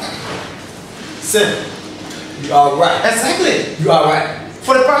all. Sir, you are right. Exactly. You are right.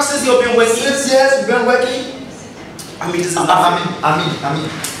 For the past 6 years we've been working. 6 years we've been working. I mean, this is not I mean.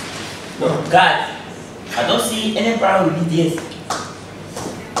 No, God, I don't see any problem with this.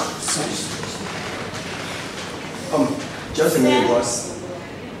 Just a minute, boss.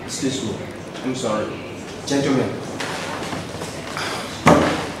 Excuse me. I'm sorry. Gentlemen,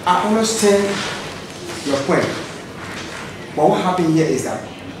 I understand your point. But what happened here is that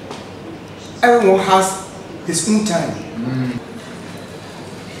everyone has his own time.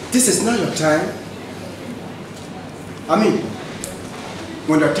 This is not your time. I mean,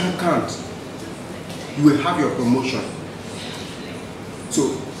 when the time comes, you will have your promotion.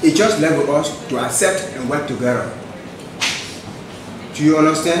 So it just left with us to accept and work together. Do you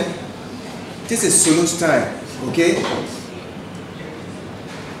understand? This is Solo's time, okay?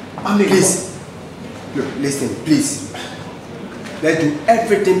 Please. Look, listen, please. Let's do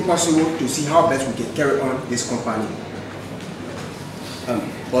everything possible to see how best we can carry on this company.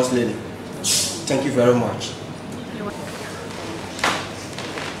 Boss lady, thank you very much.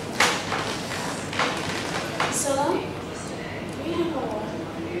 So, we have a war.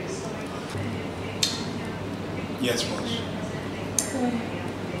 Yes, boss.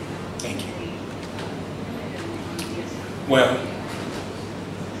 Thank you. Well,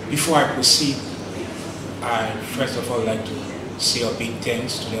 before I proceed, I first of all like to say a big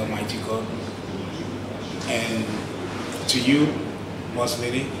thanks to the Almighty God and to you, Boss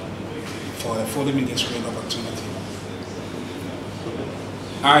Lady, for affording me this great opportunity.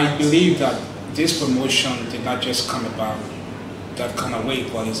 I believe that this promotion did not just come about that kind of way,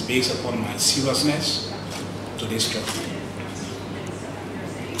 but it's based upon my seriousness to this job.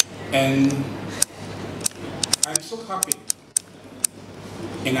 And I'm so happy,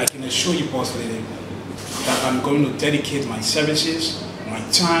 and I can assure you, Boss Lady, that I'm going to dedicate my services, my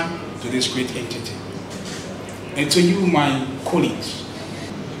time to this great entity. And to you, my colleagues,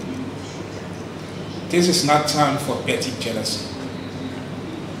 this is not time for petty jealousy.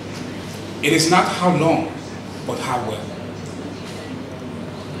 It is not how long, but how well.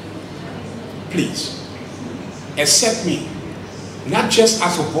 Please, accept me, not just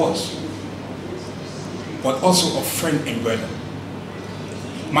as a boss, but also a friend and brother.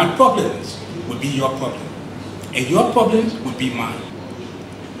 My problems will be your problem, and your problems will be mine.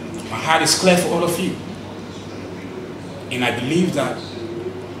 My heart is clear for all of you, and I believe that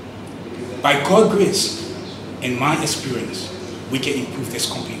by God's grace and my experience, we can improve this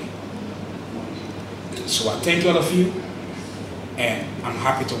company. So I thank all of you, and I'm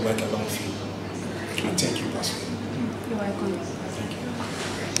happy to work along with you. I thank you, Pastor. You're welcome. Thank you.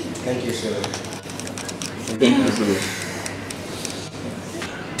 Thank you, sir.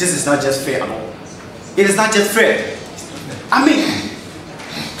 This is not just fair at all. It is not just fair. I mean,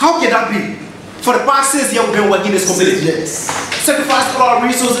 how can that be? For the past 6 years we've been working this company. Yes. Sacrificed all our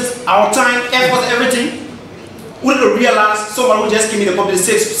resources, our time, effort, everything. We didn't realize someone who just came in the company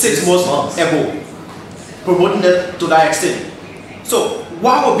six months ago, promoting them to that extent. So,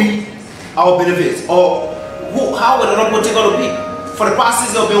 what would be our benefits? Or how would the report going to be? For the past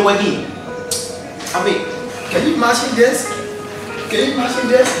 6 years we've been working. I mean, Can you imagine this? Can you imagine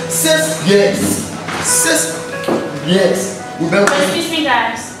this? Sis? Yes. Sis? Yes. Excuse me,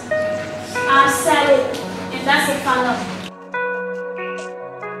 guys. I said it, and that's a final.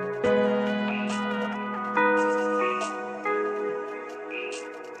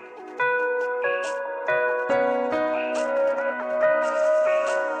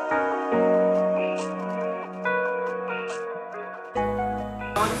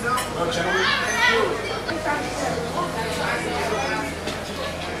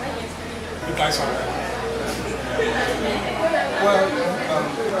 You guys are right. Well,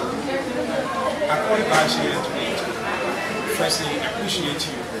 I call you guys here to firstly appreciate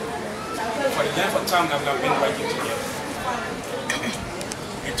you for the length of time that we have been working together.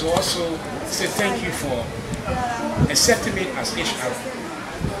 And to also say thank you for accepting me as HR.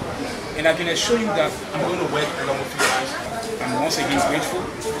 And I can assure you that I'm going to work along with you guys. I'm once again grateful,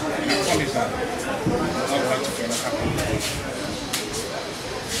 and I promise that I'll work together happily.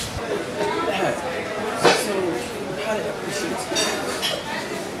 So, how do you appreciate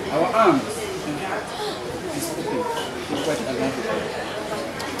our arms and heart is open to work along with you.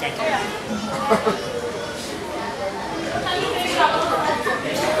 Thank you.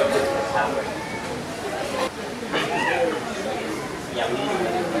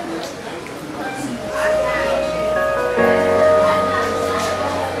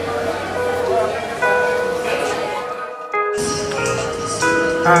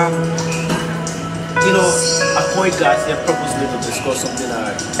 You know, I call you guys here purposely to discuss something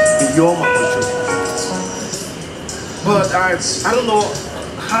beyond my control. But I don't know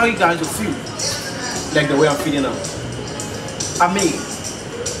how you guys will feel like the way I'm feeling now. I mean,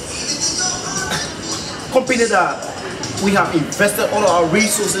 company that we have invested all our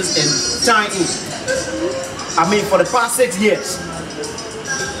resources and time in. I mean, for the past 6 years,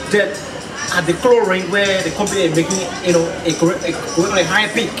 that at the chlorine where the company is making, you know, going on a higher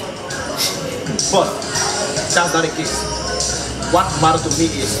peak. But that's not the case. What matters to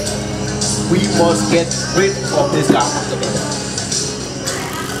me is we must get rid of this guy after that.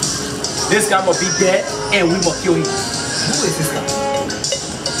 This guy must be dead and we must kill him. Who is this guy?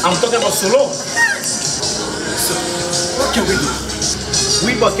 I'm talking about Solo. So, what can we do?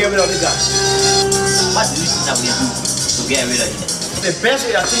 We must get rid of this guy. What do you think that we do to get rid of him? The best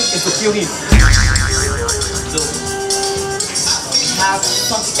way I think is to kill him. So, have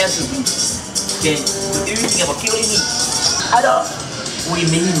something else to do than to even think about killing me. Either we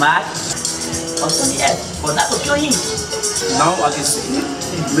make him mad or something else, but not to kill him. Now I can see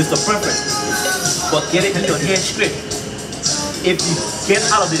Mr. Perfect. But get it in your head straight. If you get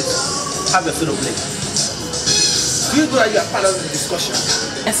out of this, have a little play. Do you know that you are part of the discussion?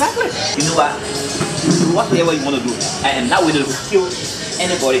 Exactly. You know what? Do whatever you want to do. I am not willing to kill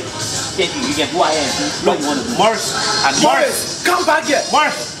anybody. You can go ahead and do what you want to do. Morris! Morris! Come back here!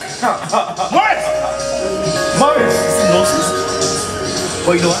 Morris! Morris! Morris! This is nonsense.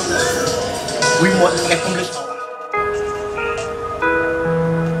 But you know what? We must accomplish our...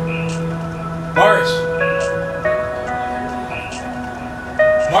 Morris!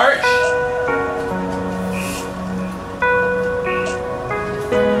 Morris!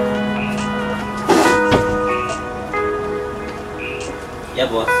 Yeah,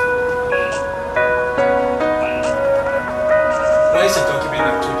 boss. Where is the document I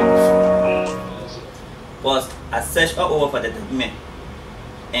told you before? Boss, I searched all over for the document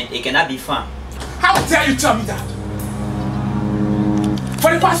and it cannot be found. How dare you tell me that?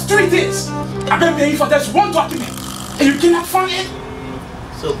 For the past 3 days, I've been paying for this one document and you cannot find it?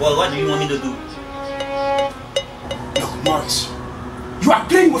 So, boss, what do you want me to do? Look, Morris, you are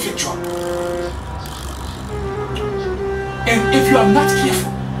playing with your job. And if you are not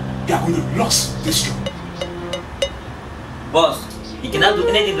careful, you are going to lose this job. Boss, you cannot do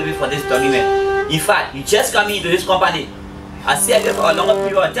anything to me for this document. In fact, you just come into this company. I served you for a longer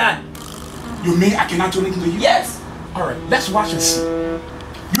period of time. You mean I cannot do anything to you? Yes. Alright, let's watch and see.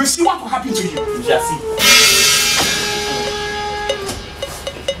 You will see what will happen to you. You shall see.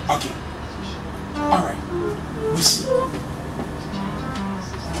 Okay. Alright. We'll see.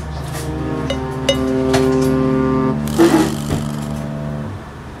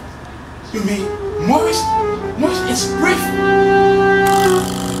 You mean Morris is brave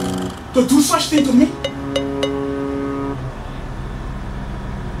to do such thing to me?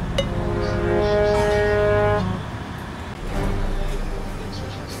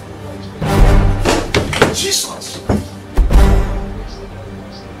 Jesus!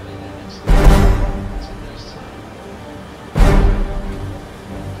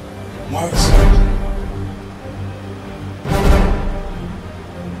 Morris.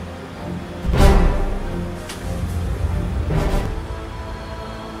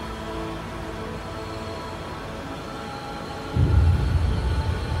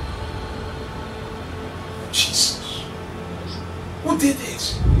 Jesus. Who did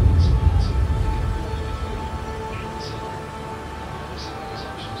this?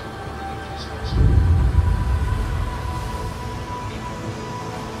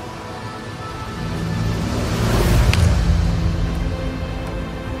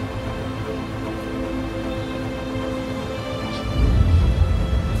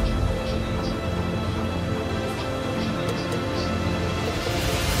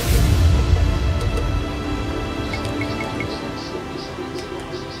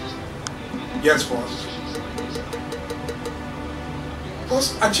 Yes, boss.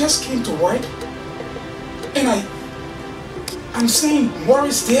 Boss, I just came to work and I'm seeing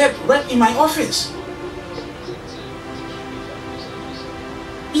Morris dead right in my office.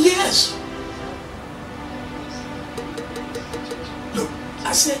 Yes. Look,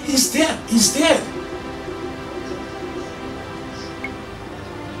 I said he's dead. He's dead.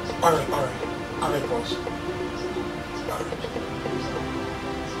 Alright, boss. Alright.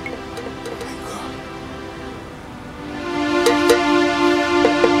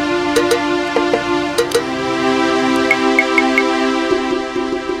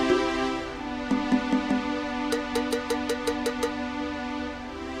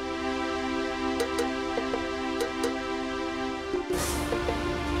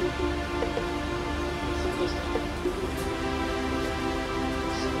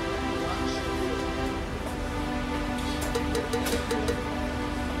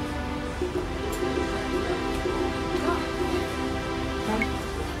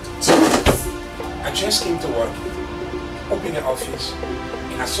 I just came to work, opened the office,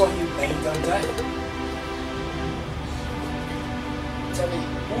 and I saw him laying down dead. Tell me,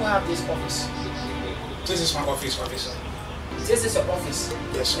 who have this office? This is my office, officer. This is your office?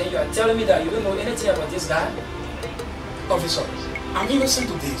 Yes, sir. Then you are telling me that you don't know anything about this guy? Officer, I'm innocent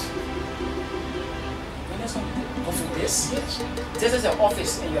to this. Innocent of this? Yes. This is your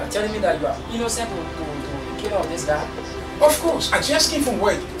office and you are telling me that you are innocent to the killing of this guy? Of course, I just came from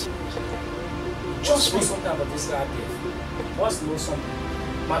work. Just know something about this guy, Dave. What's know something?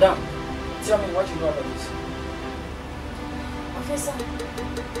 Madam, tell me what you know about this. Officer,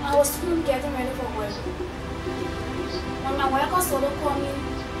 I was home getting ready for work. When my worker solo called me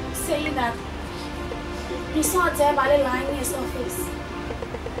saying that he saw a dead body lying in his office.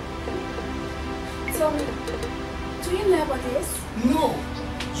 Tell me, do you know about this? No,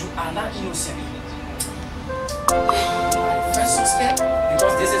 you are not innocent. My first suspect,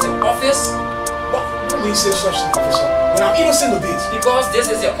 because this is your office. What? When you say such thing, Professor? When I'm innocent of this? Because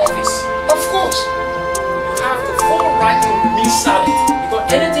this is your office. Of course. You have the full right to remain silent.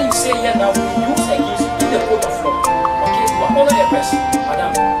 Because anything you say here now will be used against you in the court of law. Okay, you are under arrest.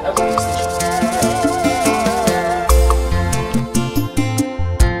 Madam, I will be the station.